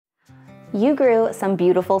You grew some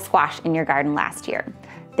beautiful squash in your garden last year.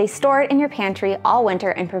 They stored in your pantry all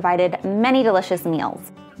winter and provided many delicious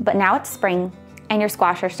meals. But now it's spring and your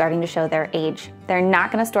squash are starting to show their age. They're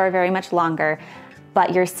not going to store very much longer,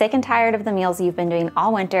 but you're sick and tired of the meals you've been doing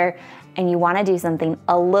all winter and you want to do something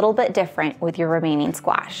a little bit different with your remaining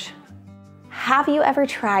squash. Have you ever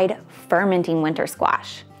tried fermenting winter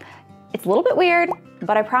squash? It's a little bit weird,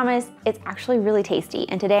 but I promise it's actually really tasty.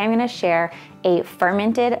 And today I'm going to share a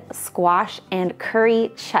fermented squash and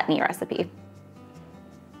curry chutney recipe.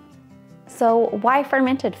 So why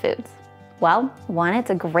fermented foods? Well, one, it's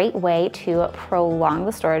a great way to prolong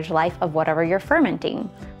the storage life of whatever you're fermenting.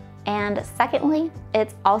 And secondly,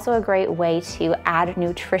 it's also a great way to add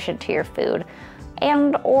nutrition to your food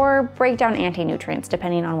and or break down anti-nutrients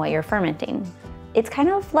depending on what you're fermenting. It's kind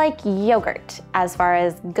of like yogurt as far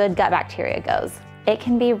as good gut bacteria goes. It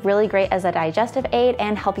can be really great as a digestive aid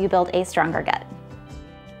and help you build a stronger gut.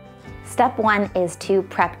 Step one is to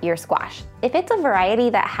prep your squash. If it's a variety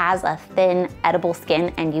that has a thin, edible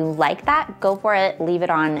skin and you like that, go for it, leave it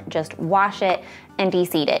on, just wash it and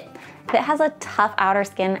de-seed it. If it has a tough outer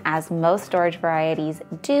skin, as most storage varieties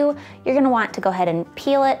do, you're gonna want to go ahead and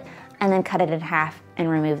peel it and then cut it in half and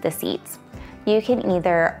remove the seeds. You can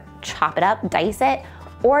either chop it up, dice it,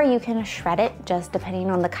 or you can shred it, just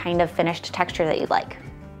depending on the kind of finished texture that you like.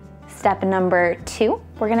 Step number two,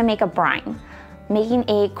 we're gonna make a brine. Making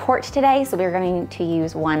a quart today, so we're going to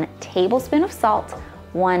use 1 tablespoon of salt,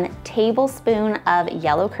 1 tablespoon of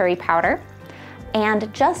yellow curry powder,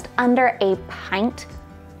 and just under a pint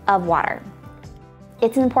of water.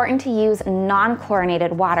 It's important to use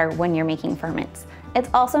non-chlorinated water when you're making ferments. It's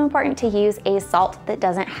also important to use a salt that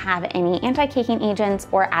doesn't have any anti-caking agents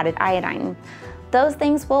or added iodine. Those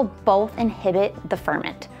things will both inhibit the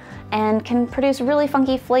ferment and can produce really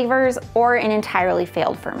funky flavors or an entirely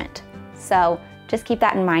failed ferment. So just keep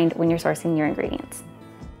that in mind when you're sourcing your ingredients.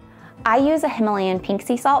 I use a Himalayan pink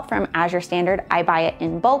sea salt from Azure Standard. I buy it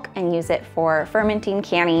in bulk and use it for fermenting,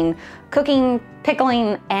 canning, cooking,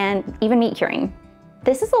 pickling, and even meat curing.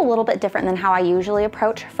 This is a little bit different than how I usually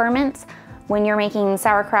approach ferments. When you're making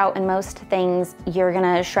sauerkraut and most things, you're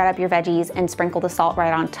gonna shred up your veggies and sprinkle the salt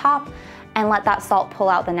right on top and let that salt pull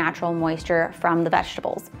out the natural moisture from the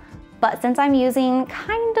vegetables. But since I'm using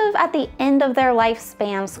kind of at the end of their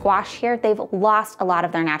lifespan squash here, they've lost a lot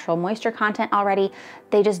of their natural moisture content already.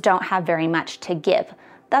 They just don't have very much to give.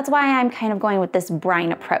 That's why I'm kind of going with this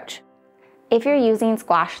brine approach. If you're using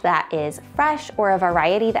squash that is fresh or a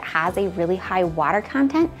variety that has a really high water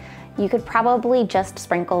content, you could probably just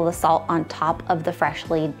sprinkle the salt on top of the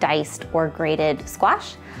freshly diced or grated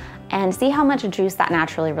squash and see how much juice that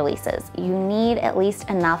naturally releases. You need at least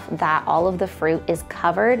enough that all of the fruit is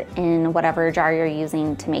covered in whatever jar you're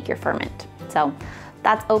using to make your ferment. So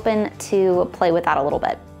that's open to play with that a little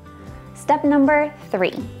bit. Step number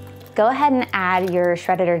 3, go ahead and add your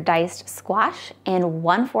shredded or diced squash and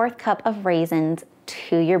 1/4 cup of raisins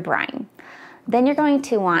to your brine. Then you're going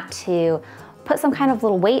to want to put some kind of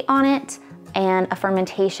little weight on it and a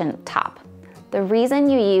fermentation top. The reason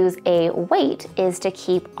you use a weight is to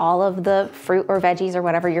keep all of the fruit or veggies or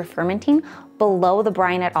whatever you're fermenting below the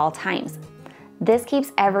brine at all times. This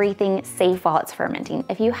keeps everything safe while it's fermenting.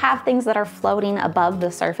 If you have things that are floating above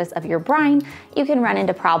the surface of your brine, you can run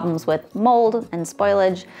into problems with mold and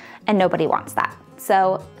spoilage, and nobody wants that.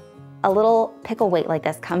 So a little pickle weight like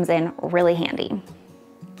this comes in really handy.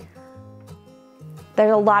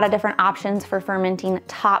 There's a lot of different options for fermenting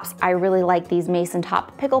tops. I really like these mason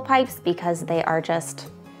top pickle pipes because they are just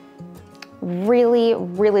really,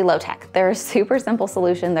 really low tech. They're a super simple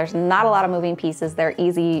solution. There's not a lot of moving pieces. They're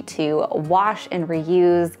easy to wash and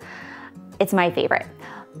reuse. It's my favorite.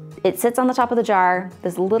 It sits on the top of the jar.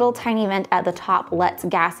 This little tiny vent at the top lets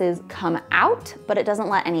gases come out, but it doesn't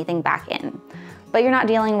let anything back in. But you're not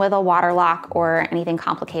dealing with a water lock or anything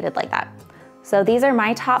complicated like that. So these are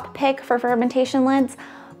my top pick for fermentation lids,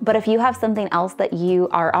 but if you have something else that you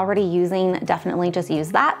are already using, definitely just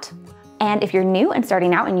use that. And if you're new and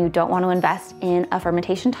starting out and you don't want to invest in a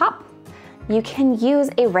fermentation top, you can use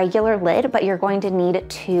a regular lid, but you're going to need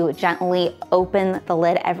to gently open the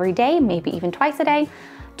lid every day, maybe even twice a day,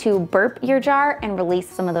 to burp your jar and release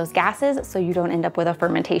some of those gases so you don't end up with a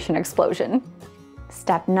fermentation explosion.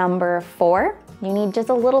 Step number 4, you need just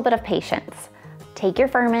a little bit of patience. Take your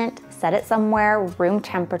ferment, set it somewhere room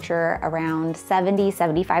temperature around 70,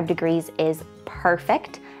 75 degrees is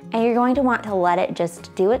perfect. And you're going to want to let it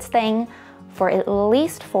just do its thing for at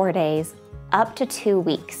least 4 days, up to 2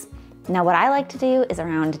 weeks. Now what I like to do is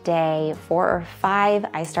around day 4 or 5,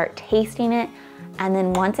 I start tasting it. And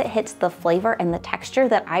then once it hits the flavor and the texture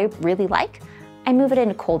that I really like, I move it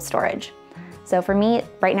into cold storage. So for me,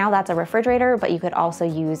 right now that's a refrigerator, but you could also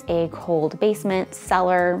use a cold basement,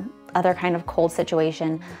 cellar, other kind of cold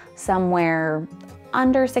situation, somewhere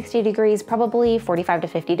under 60 degrees, probably 45 to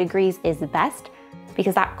 50 degrees is the best,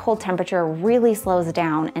 because that cold temperature really slows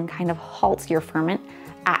down and kind of halts your ferment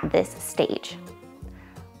at this stage.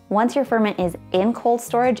 Once your ferment is in cold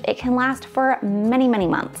storage, it can last for many, many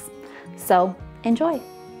months. So enjoy.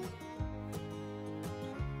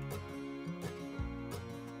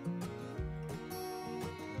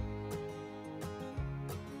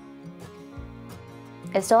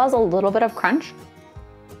 It still has a little bit of crunch.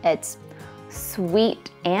 It's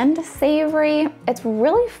sweet and savory. It's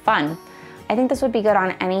really fun. I think this would be good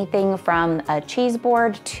on anything from a cheese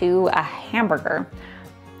board to a hamburger.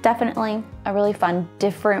 Definitely a really fun,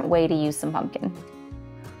 different way to use some pumpkin.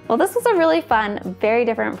 Well, this was a really fun, very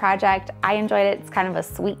different project. I enjoyed it. It's kind of a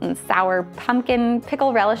sweet and sour pumpkin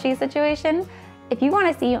pickle relishy situation. If you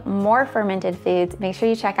want to see more fermented foods, make sure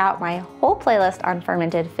you check out my whole playlist on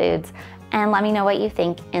fermented foods and let me know what you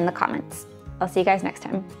think in the comments. I'll see you guys next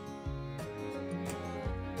time.